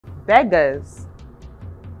beggars.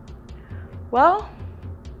 Well,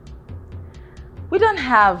 we don't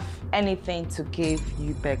have anything to give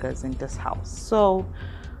you beggars in this house. So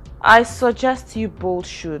I suggest you both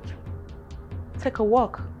should take a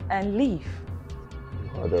walk and leave.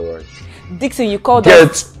 Otherwise. Dixon, you called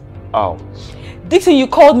us. Get out. Dixon, you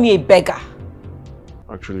called me a beggar.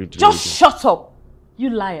 Actually, just shut up, you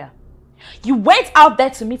liar. You went out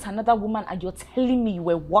there to meet another woman and you're telling me you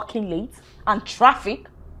were walking late and traffic?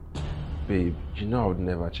 Babe, you know I would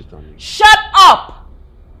never cheat on you. Shut up!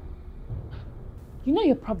 You know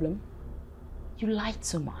your problem? You lie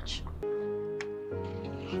too much.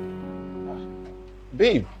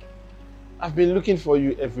 Babe, I've been looking for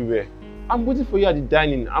you everywhere. I'm waiting for you at the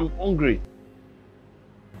dining. I'm hungry.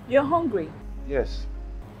 You're hungry? Yes.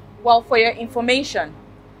 Well, for your information,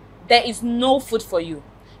 there is no food for you.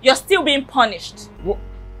 You're still being punished.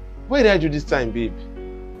 What did I do this time, babe?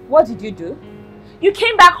 What did you do? You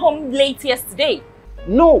came back home late yesterday.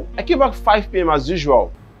 No, I came back 5 p.m. as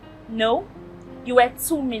usual. No, you were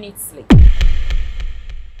 2 minutes late.